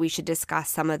believe that we should discuss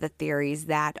some of the theories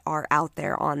that are out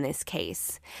there on this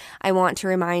case. I want to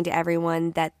remind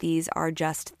everyone that these are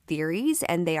just theories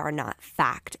and they are not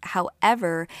fact.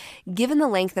 However, given the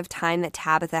length of time that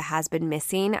Tabitha has been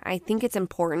missing, I think it's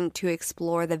important to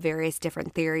explore the various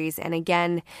different theories, and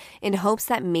again, in hopes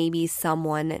that maybe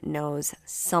someone knows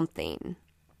something.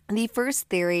 The first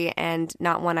theory, and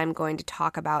not one I'm going to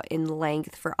talk about in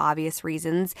length for obvious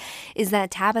reasons, is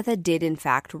that Tabitha did in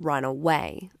fact run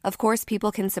away. Of course,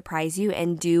 people can surprise you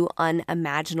and do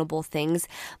unimaginable things,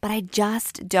 but I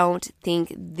just don't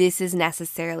think this is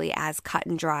necessarily as cut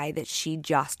and dry that she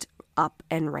just up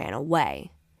and ran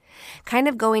away. Kind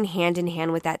of going hand in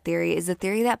hand with that theory is the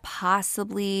theory that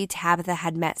possibly Tabitha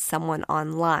had met someone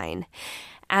online.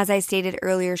 As I stated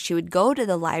earlier, she would go to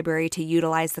the library to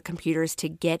utilize the computers to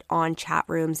get on chat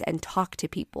rooms and talk to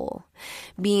people.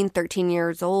 Being 13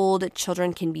 years old,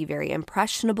 children can be very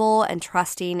impressionable and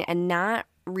trusting and not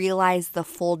realize the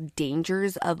full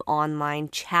dangers of online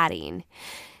chatting.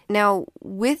 Now,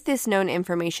 with this known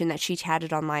information that she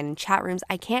chatted online in chat rooms,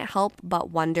 I can't help but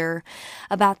wonder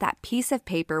about that piece of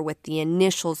paper with the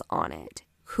initials on it.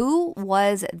 Who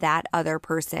was that other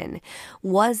person?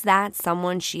 Was that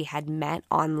someone she had met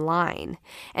online?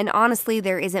 And honestly,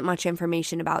 there isn't much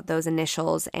information about those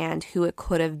initials and who it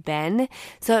could have been.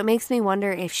 So it makes me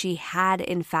wonder if she had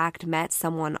in fact met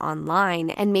someone online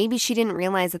and maybe she didn't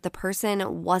realize that the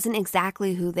person wasn't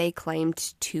exactly who they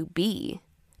claimed to be.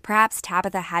 Perhaps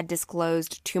Tabitha had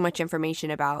disclosed too much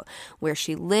information about where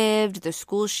she lived, the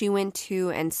school she went to,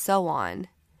 and so on.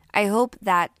 I hope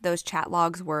that those chat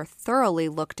logs were thoroughly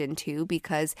looked into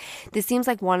because this seems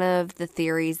like one of the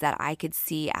theories that I could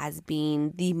see as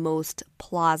being the most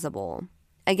plausible.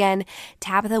 Again,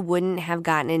 Tabitha wouldn't have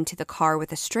gotten into the car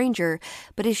with a stranger,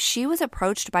 but if she was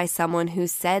approached by someone who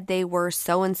said they were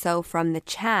so-and-so from the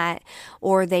chat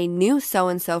or they knew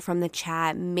so-and-so from the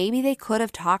chat, maybe they could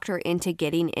have talked her into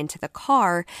getting into the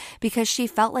car because she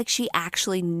felt like she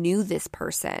actually knew this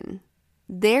person.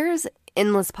 There's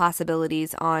endless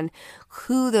possibilities on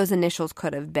who those initials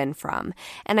could have been from,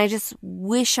 and I just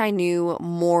wish I knew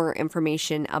more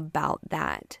information about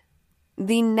that.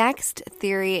 The next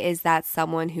theory is that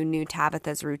someone who knew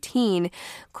Tabitha's routine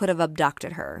could have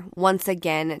abducted her. Once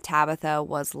again, Tabitha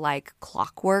was like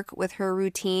clockwork with her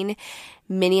routine.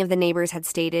 Many of the neighbors had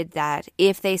stated that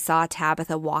if they saw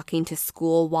Tabitha walking to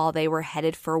school while they were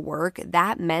headed for work,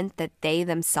 that meant that they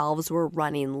themselves were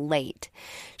running late.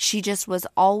 She just was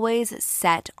always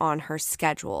set on her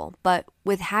schedule. But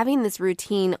with having this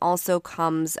routine also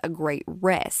comes a great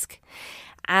risk.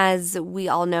 As we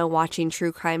all know, watching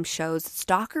true crime shows,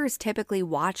 stalkers typically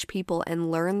watch people and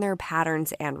learn their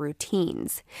patterns and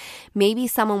routines. Maybe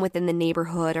someone within the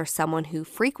neighborhood or someone who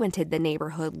frequented the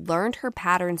neighborhood learned her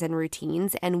patterns and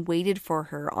routines and waited for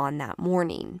her on that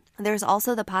morning. There's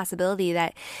also the possibility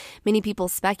that many people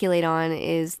speculate on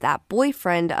is that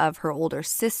boyfriend of her older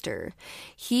sister.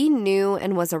 He knew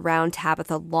and was around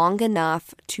Tabitha long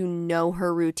enough to know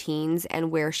her routines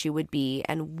and where she would be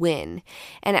and when.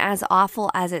 And as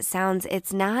awful as it sounds,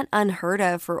 it's not unheard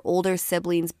of for older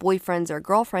siblings, boyfriends, or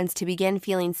girlfriends to begin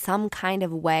feeling some kind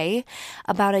of way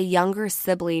about a younger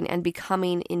sibling and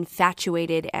becoming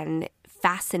infatuated and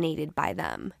fascinated by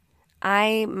them.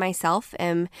 I myself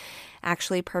am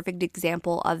actually a perfect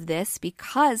example of this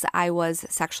because I was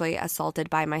sexually assaulted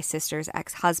by my sister's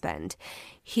ex-husband.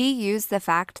 He used the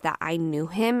fact that I knew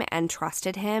him and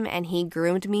trusted him, and he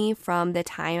groomed me from the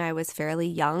time I was fairly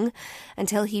young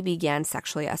until he began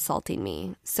sexually assaulting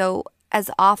me. So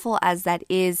as awful as that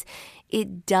is,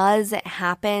 it does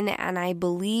happen, and I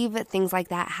believe things like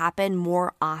that happen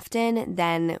more often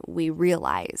than we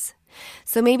realize.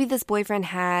 So maybe this boyfriend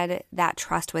had that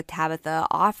trust with Tabitha,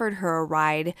 offered her a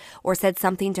ride, or said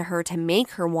something to her to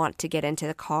make her want to get into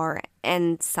the car,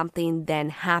 and something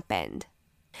then happened.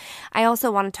 I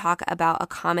also want to talk about a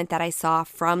comment that I saw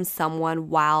from someone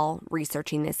while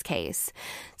researching this case.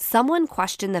 Someone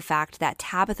questioned the fact that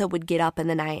Tabitha would get up in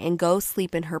the night and go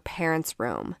sleep in her parents'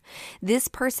 room. This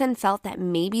person felt that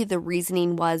maybe the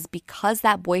reasoning was because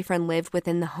that boyfriend lived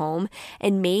within the home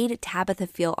and made Tabitha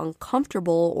feel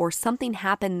uncomfortable, or something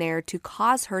happened there to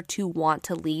cause her to want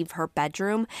to leave her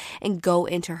bedroom and go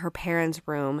into her parents'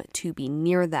 room to be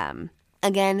near them.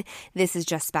 Again, this is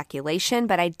just speculation,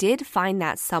 but I did find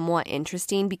that somewhat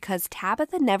interesting because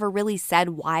Tabitha never really said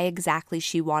why exactly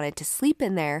she wanted to sleep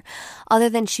in there, other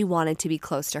than she wanted to be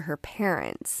close to her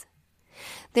parents.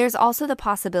 There's also the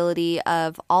possibility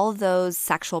of all of those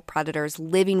sexual predators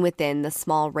living within the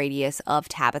small radius of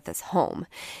Tabitha's home.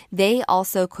 They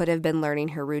also could have been learning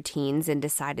her routines and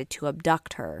decided to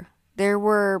abduct her. There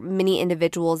were many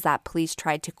individuals that police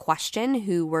tried to question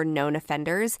who were known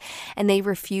offenders, and they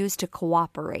refused to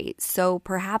cooperate, so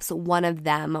perhaps one of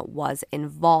them was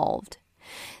involved.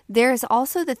 There's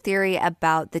also the theory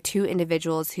about the two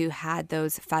individuals who had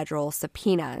those federal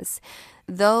subpoenas.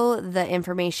 Though the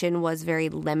information was very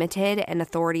limited and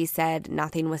authorities said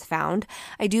nothing was found,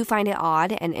 I do find it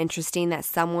odd and interesting that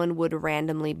someone would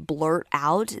randomly blurt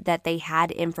out that they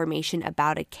had information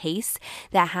about a case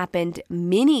that happened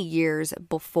many years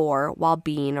before while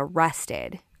being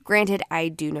arrested. Granted, I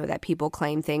do know that people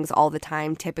claim things all the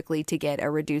time, typically to get a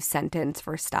reduced sentence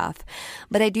for stuff,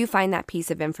 but I do find that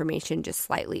piece of information just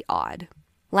slightly odd.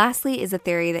 Lastly is a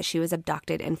theory that she was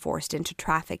abducted and forced into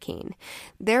trafficking.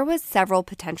 There was several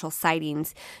potential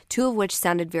sightings, two of which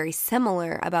sounded very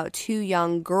similar, about two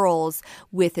young girls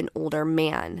with an older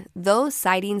man. Those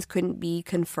sightings couldn't be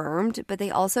confirmed, but they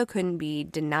also couldn't be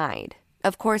denied.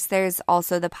 Of course, there's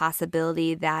also the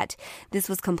possibility that this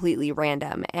was completely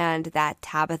random and that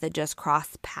Tabitha just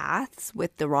crossed paths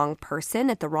with the wrong person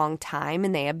at the wrong time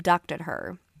and they abducted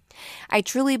her. I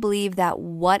truly believe that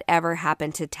whatever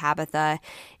happened to Tabitha,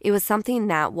 it was something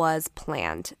that was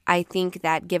planned. I think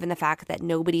that given the fact that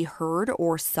nobody heard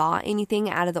or saw anything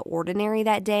out of the ordinary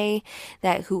that day,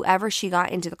 that whoever she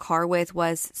got into the car with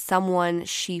was someone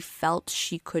she felt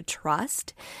she could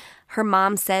trust. Her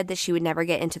mom said that she would never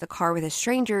get into the car with a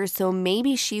stranger, so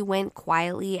maybe she went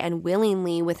quietly and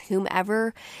willingly with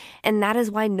whomever, and that is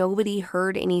why nobody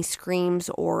heard any screams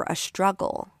or a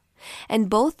struggle. And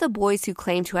both the boys who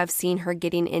claimed to have seen her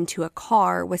getting into a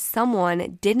car with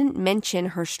someone didn't mention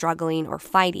her struggling or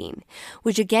fighting,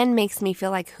 which again makes me feel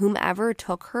like whomever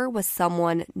took her was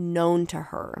someone known to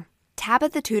her.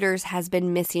 Tabitha Tudors has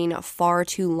been missing far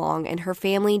too long, and her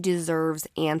family deserves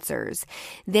answers.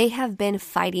 They have been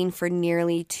fighting for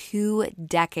nearly 2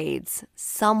 decades.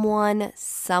 Someone,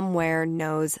 somewhere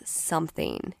knows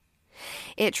something.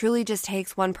 It truly just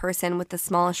takes one person with the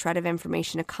smallest shred of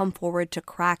information to come forward to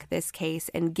crack this case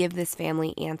and give this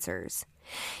family answers.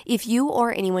 If you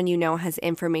or anyone you know has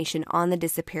information on the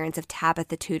disappearance of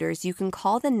Tabitha Tudors, you can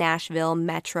call the Nashville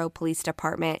Metro Police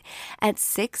Department at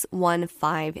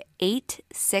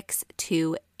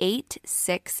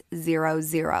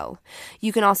 615-862-8600.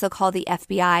 You can also call the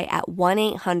FBI at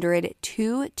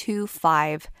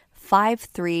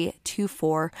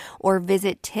 1-800-225-5324 or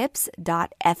visit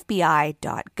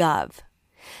tips.fbi.gov.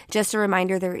 Just a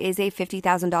reminder, there is a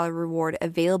 $50,000 reward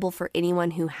available for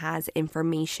anyone who has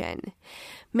information.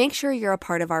 Make sure you're a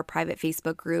part of our private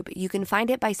Facebook group. You can find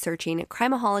it by searching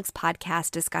Crimeaholics Podcast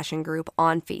Discussion Group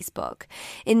on Facebook.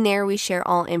 In there, we share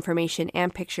all information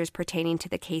and pictures pertaining to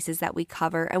the cases that we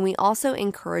cover, and we also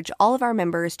encourage all of our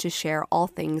members to share all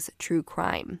things true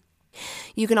crime.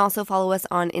 You can also follow us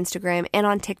on Instagram and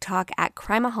on TikTok at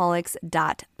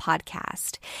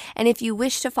crimeaholics.podcast. And if you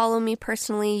wish to follow me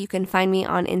personally, you can find me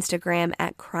on Instagram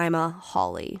at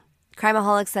crimeaholic.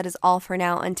 Crimeaholics, that is all for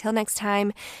now. Until next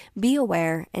time, be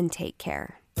aware and take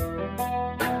care.